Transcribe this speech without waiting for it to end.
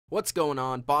What's going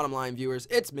on, Bottom Line viewers?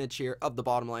 It's Mitch here of the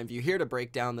Bottom Line View, here to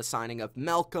break down the signing of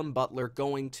Malcolm Butler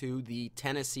going to the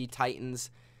Tennessee Titans.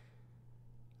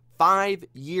 5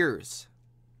 years,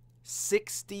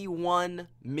 $61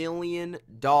 million.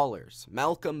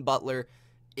 Malcolm Butler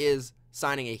is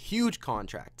signing a huge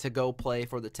contract to go play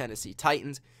for the Tennessee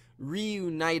Titans,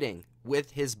 reuniting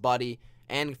with his buddy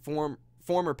and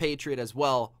former Patriot as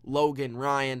well, Logan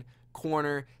Ryan,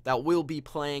 corner that will be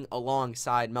playing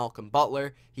alongside Malcolm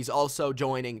Butler. He's also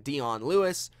joining Dion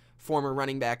Lewis, former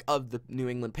running back of the New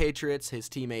England Patriots, his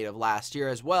teammate of last year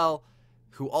as well,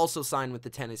 who also signed with the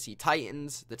Tennessee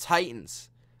Titans. The Titans,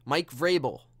 Mike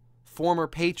Vrabel, former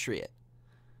Patriot.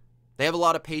 They have a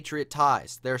lot of Patriot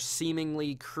ties. They're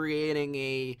seemingly creating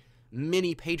a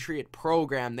mini Patriot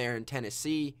program there in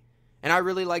Tennessee, and I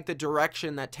really like the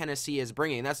direction that Tennessee is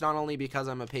bringing. That's not only because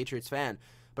I'm a Patriots fan,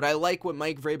 but I like what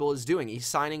Mike Vrabel is doing. He's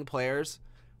signing players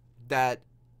that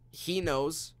he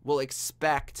knows will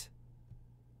expect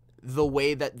the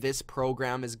way that this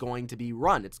program is going to be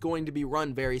run. It's going to be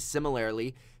run very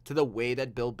similarly to the way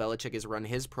that Bill Belichick has run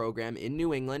his program in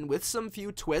New England, with some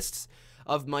few twists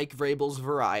of Mike Vrabel's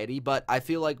variety. But I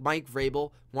feel like Mike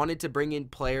Vrabel wanted to bring in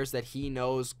players that he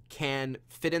knows can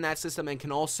fit in that system and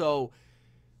can also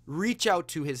reach out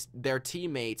to their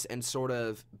teammates and sort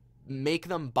of make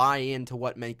them buy into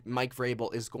what Mike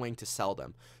Vrabel is going to sell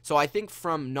them. So I think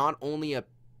from not only a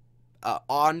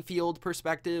on-field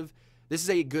perspective, this is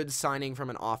a good signing from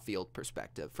an off-field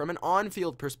perspective. From an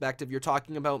on-field perspective, you're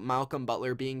talking about Malcolm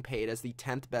Butler being paid as the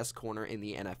 10th best corner in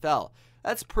the NFL.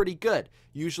 That's pretty good.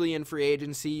 Usually in free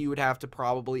agency, you would have to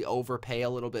probably overpay a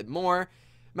little bit more.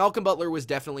 Malcolm Butler was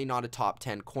definitely not a top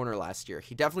 10 corner last year.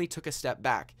 He definitely took a step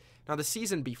back. Now, the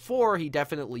season before, he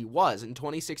definitely was. In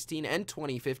 2016 and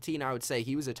 2015, I would say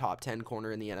he was a top 10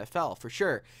 corner in the NFL, for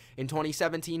sure. In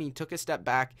 2017, he took a step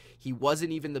back. He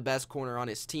wasn't even the best corner on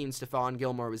his team. Stephon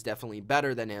Gilmore was definitely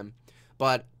better than him.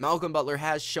 But Malcolm Butler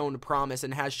has shown promise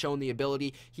and has shown the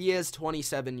ability. He is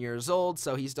 27 years old,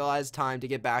 so he still has time to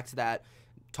get back to that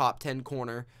top 10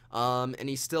 corner. And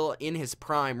he's still in his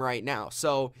prime right now.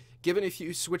 So given a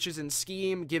few switches in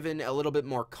scheme, given a little bit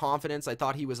more confidence, I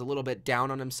thought he was a little bit down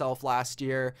on himself last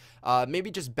year. Maybe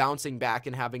just bouncing back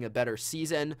and having a better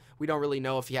season. We don't really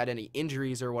know if he had any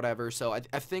injuries or whatever. So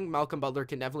I think Malcolm Butler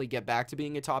can definitely get back to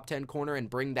being a top 10 corner and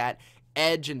bring that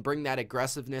edge and bring that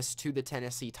aggressiveness to the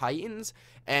Tennessee Titans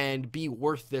and be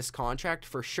worth this contract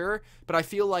for sure. But I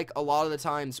feel like a lot of the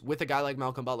times with a guy like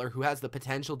Malcolm Butler, who has the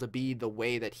potential to be the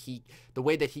way that he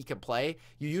can play,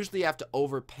 you usually have to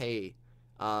overpay.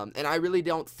 And I really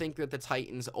don't think that the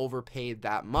Titans overpaid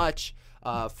that much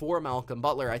for Malcolm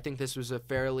Butler. I think this was a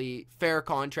fairly fair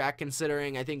contract,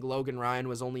 considering I think Logan Ryan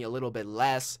was only a little bit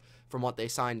less from what they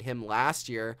signed him last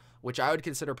year, which I would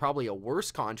consider probably a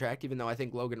worse contract, even though I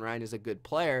think Logan Ryan is a good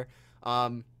player.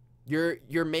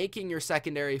 You're making your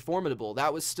secondary formidable.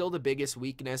 That was still the biggest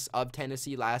weakness of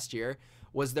Tennessee last year,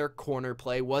 was their corner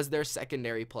play, was their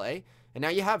secondary play. And now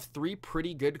you have three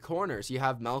pretty good corners. You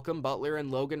have Malcolm Butler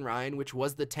and Logan Ryan, which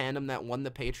was the tandem that won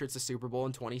the Patriots a Super Bowl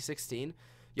in 2016.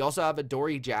 You also have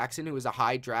Adoree Jackson, who was a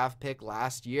high draft pick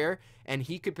last year, and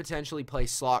he could potentially play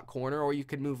slot corner, or you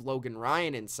could move Logan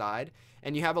Ryan inside.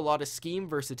 And you have a lot of scheme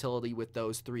versatility with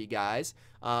those three guys.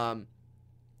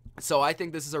 So I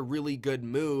think this is a really good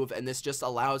move, and this just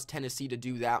allows Tennessee to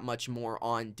do that much more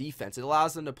on defense. It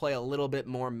allows them to play a little bit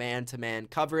more man-to-man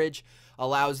coverage,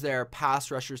 allows their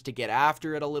pass rushers to get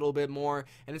after it a little bit more,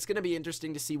 and it's going to be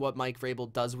interesting to see what Mike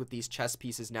Vrabel does with these chess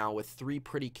pieces now, with three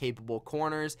pretty capable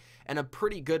corners and a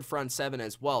pretty good front seven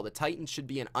as well. The Titans should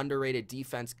be an underrated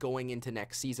defense going into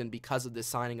next season because of the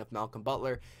signing of Malcolm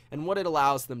Butler and what it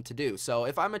allows them to do. So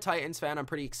if I'm a Titans fan, I'm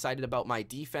pretty excited about my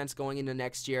defense going into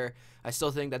next year. I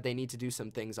still think that they need to do some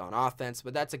things on offense,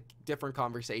 but that's a different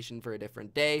conversation for a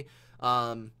different day.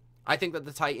 I think that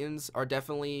the Titans are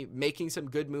definitely making some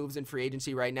good moves in free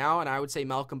agency right now, and I would say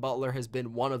Malcolm Butler has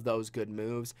been one of those good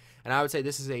moves. And I would say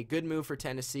this is a good move for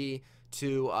Tennessee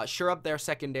to shore up their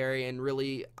secondary and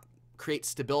really create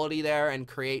stability there and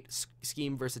create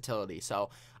scheme versatility. So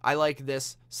I like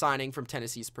this signing from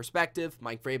Tennessee's perspective.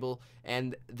 Mike Vrabel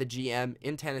and the GM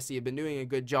in Tennessee have been doing a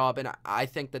good job, and I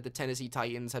think that the Tennessee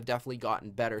Titans have definitely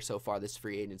gotten better so far this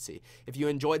free agency. If you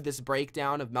enjoyed this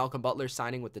breakdown of Malcolm Butler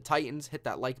signing with the Titans, hit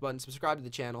that like button, subscribe to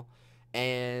the channel,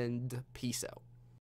 and peace out.